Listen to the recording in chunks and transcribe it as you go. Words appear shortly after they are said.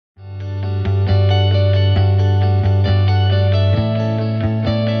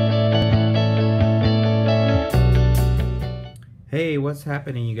what's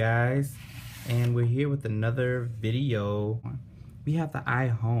happening, you guys? And we're here with another video. We have the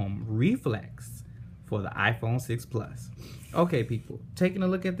iHome Reflex for the iPhone 6 Plus. Okay, people, taking a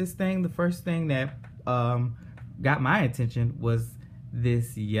look at this thing, the first thing that got my attention was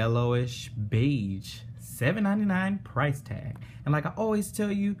this yellowish beige $7.99 price tag. And like I always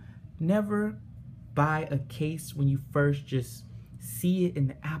tell you, never buy a case when you first just see it in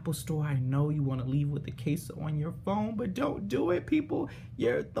the Apple store. I know you want to leave with the case on your phone, but don't do it, people.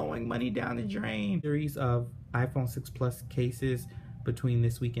 You're throwing money down the drain. Series of iPhone 6 Plus cases between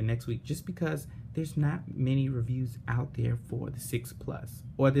this week and next week, just because there's not many reviews out there for the 6 Plus,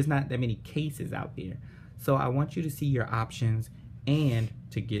 or there's not that many cases out there. So I want you to see your options and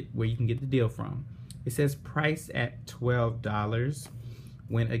to get where you can get the deal from. It says price at $12,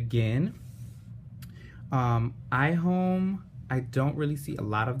 when again, iHome, I don't really see a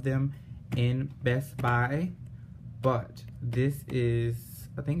lot of them in Best Buy, but this is,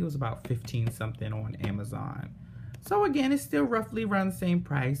 I think it was about 15 something on Amazon. So again, it's still roughly around the same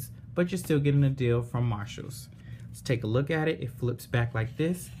price, but you're still getting a deal from Marshall's. Let's take a look at it. It flips back like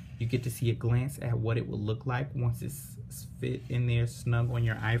this. You get to see a glance at what it will look like once it's fit in there snug on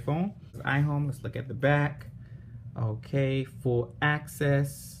your iPhone. iHome, let's look at the back. Okay, full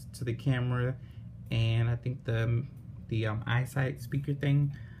access to the camera, and I think the eyesight speaker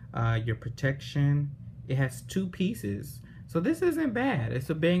thing, your protection. It has 2 pieces, so this isn't bad. It's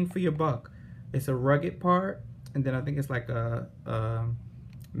a bang for your buck. It's a rugged part, and then I think it's like a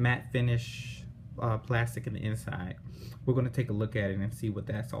matte finish plastic in the inside. We're going to take a look at it and see what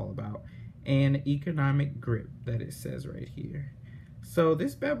that's all about. And economic grip that it says right here. So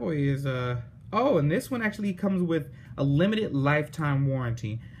this bad boy is oh, and this one actually comes with a limited lifetime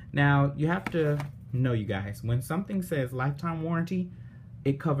warranty. Now you have to know, you guys, when something says lifetime warranty,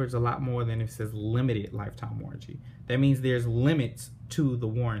 it covers a lot more than if it says limited lifetime warranty. That means there's limits to the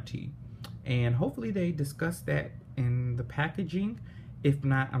warranty, and hopefully they discuss that in the packaging. If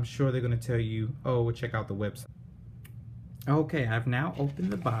not, I'm sure they're going to tell you, oh, well, check out the website. Okay, I've now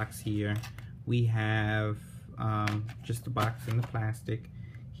opened the box here. We have just the box in the plastic.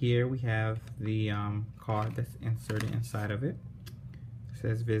 Here we have the card that's inserted inside of it. It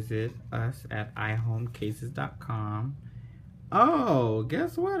says visit us at iHomecases.com. Oh,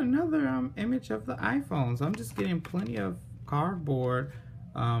 guess what? Another image of the iPhone. So I'm just getting plenty of cardboard,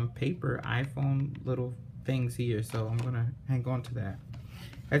 paper, iPhone little things here. So I'm going to hang on to that.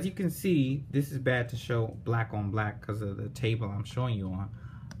 As you can see, this is bad to show black on black because of the table I'm showing you on.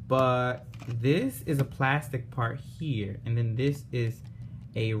 But this is a plastic part here, and then this is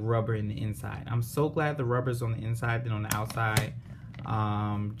a rubber in the inside. I'm so glad the rubber's on the inside than on the outside,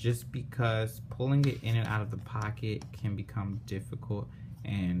 just because pulling it in and out of the pocket can become difficult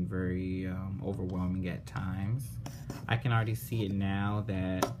and very overwhelming at times. I can already see it now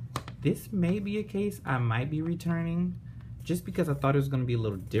that this may be a case I might be returning, just because I thought it was going to be a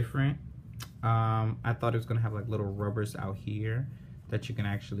little different. I thought it was going to have like little rubbers out here that you can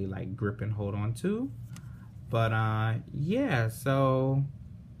actually like grip and hold on to. But yeah, so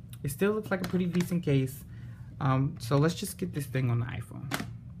it still looks like a pretty decent case. So let's just get this thing on the iPhone.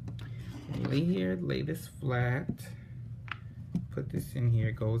 Lay here, lay this flat. Put this in here,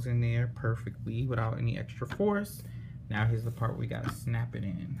 it goes in there perfectly without any extra force. Now here's the part we gotta snap it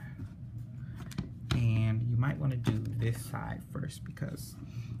in. And you might want to do this side first, because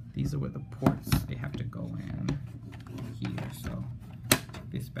these are where the ports they have to go in here. So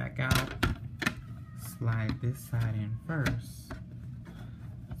this back out, slide this side in first.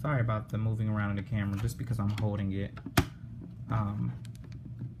 Sorry about the moving around the camera, just because I'm holding it. I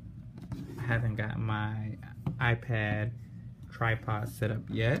haven't got my iPad tripod set up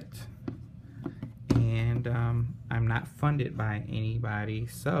yet, and I'm not funded by anybody,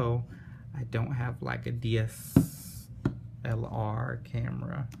 so I don't have like a DSLR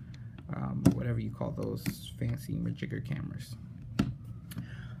camera, whatever you call those fancy majigger cameras.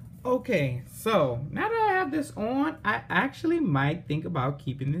 Okay, so now that I have this on, I actually might think about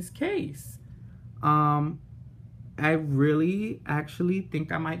keeping this case. I really actually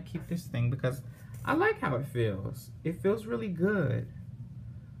think I might keep this thing because I like how it feels. It feels really good.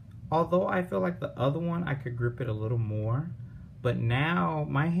 Although I feel like the other one, I could grip it a little more. But now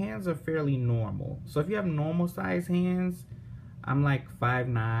my hands are fairly normal. So if you have normal size hands, I'm like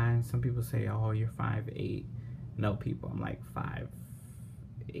 5'9". Some people say, oh, you're 5'8". No, people, I'm like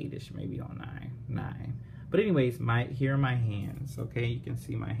 5'8"-ish, maybe on 9. But anyways, here are my hands. Okay, you can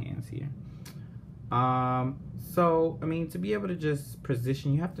see my hands here. So I mean, to be able to just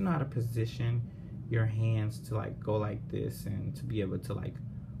position, you have to know how to position your hands to like go like this, and to be able to like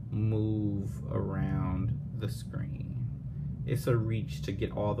move around the screen. it's a reach to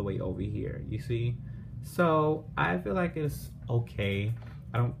get all the way over here, you see? So I feel like it's okay.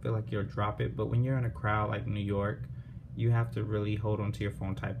 I don't feel like you'll drop it, but when you're in a crowd like New York, you have to really hold on to your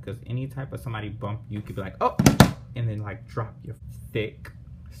phone tight, because any type of somebody bump you could be like, oh, and then like drop your thick.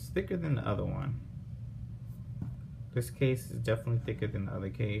 It's thicker than the other one. This case is definitely thicker than the other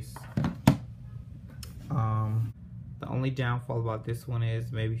case. The only downfall about this one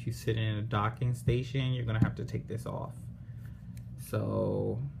is maybe if you sit in a docking station, you're gonna have to take this off.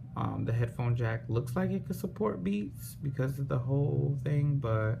 So the headphone jack looks like it could support Beats because of the whole thing,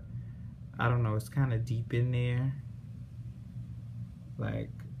 but I don't know, it's kind of deep in there.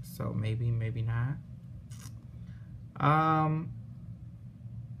 Like, so maybe not.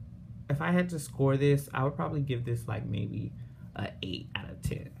 If I had to score this, I would probably give this like maybe a 8 out of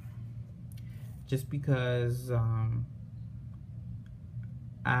 10. Just because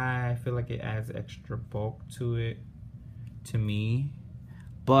I feel like it adds extra bulk to it, to me.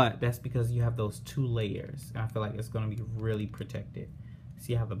 But that's because you have those 2 layers, and I feel like it's gonna be really protected.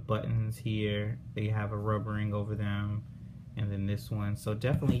 See, you have the buttons here, they have a rubber ring over them, and then this one. So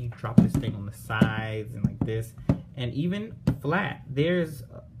definitely you drop this thing on the sides and like this, and even flat, there's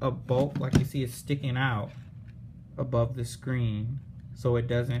a bulk, like you see, it's sticking out above the screen, so it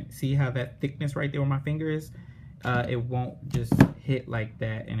doesn't, see how that thickness right there where my finger is, it won't just hit like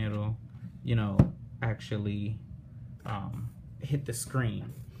that, and it'll, you know, actually hit the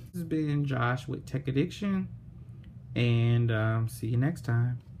screen. This has been Josh with Tech Addiction, and see you next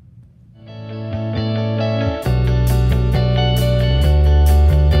time.